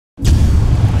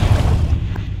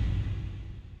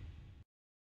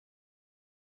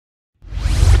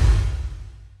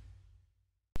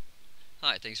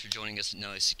Hi, thanks for joining us at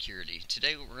Noise Security.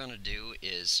 Today what we're going to do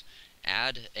is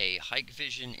add a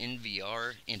Hikvision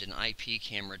NVR and an IP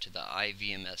camera to the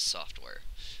iVMS software.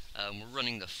 We're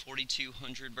running the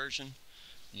 4200 version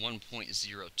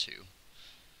 1.02.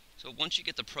 So once you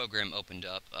get the program opened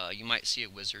up, you might see a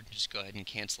wizard. Just go ahead and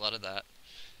cancel out of that.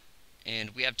 And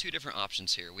we have two different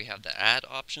options here. We have the add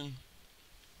option,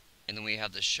 and then we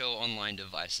have the show online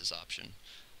devices option.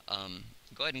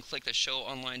 Go ahead and click the show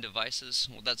online devices.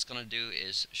 What that's going to do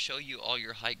is show you all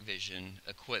your Hikvision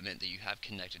equipment that you have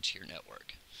connected to your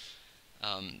network.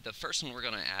 The first one we're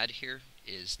going to add here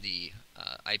is the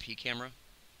IP camera.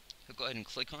 So go ahead and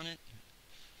click on it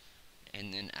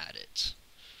and then add it.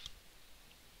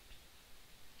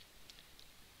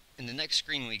 In the next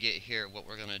screen we get here, what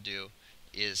we're going to do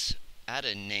is add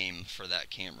a name for that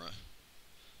camera.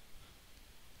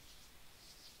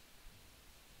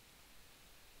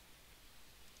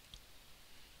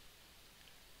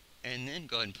 And then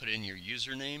go ahead and put in your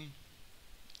username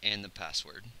and the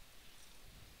password.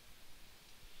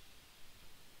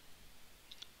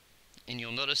 And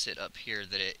you'll notice it up here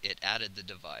that it added the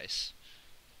device.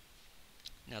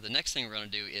 Now the next thing we're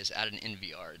going to do is add an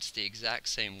NVR. It's the exact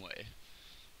same way.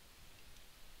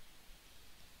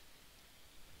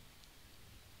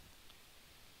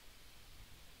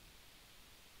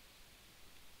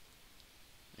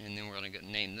 And then we're going to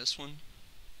name this one.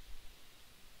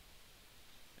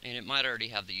 And it might already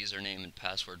have the username and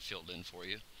password filled in for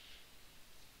you.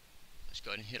 Let's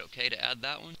go ahead and hit OK to add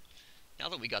that one. Now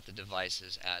that we got the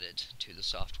devices added to the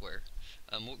software,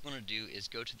 what we're going to do is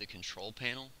go to the control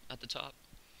panel at the top,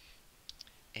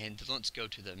 and let's go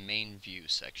to the main view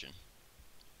section.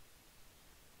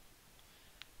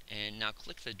 And now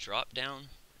click the drop down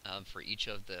for each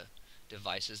of the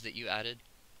devices that you added.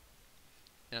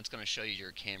 And that's going to show you your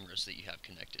cameras that you have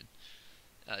connected.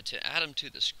 To add them to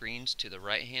the screens to the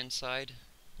right hand side,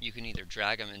 you can either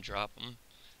drag them and drop them,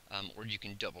 or you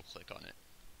can double click on it.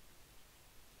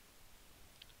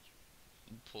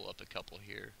 Pull up a couple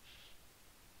here.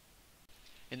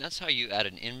 And that's how you add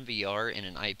an NVR and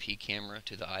an IP camera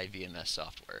to the iVMS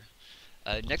software.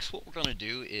 Next, what we're going to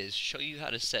do is show you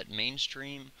how to set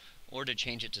mainstream or to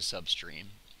change it to substream.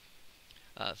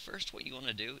 First, what you want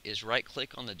to do is right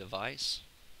click on the device,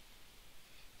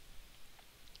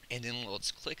 and then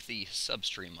let's click the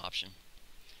substream option.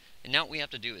 And now what we have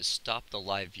to do is stop the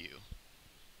live view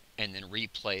and then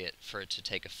replay it for it to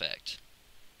take effect.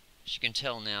 As you can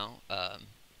tell now,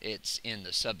 it's in the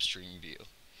substream view.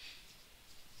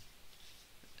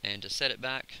 And to set it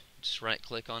back, just right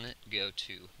click on it, go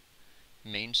to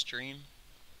mainstream,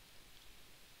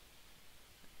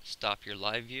 stop your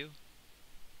live view,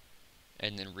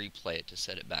 and then replay it to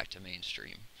set it back to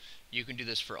mainstream. You can do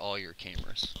this for all your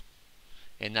cameras.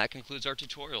 And that concludes our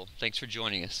tutorial. Thanks for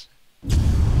joining us.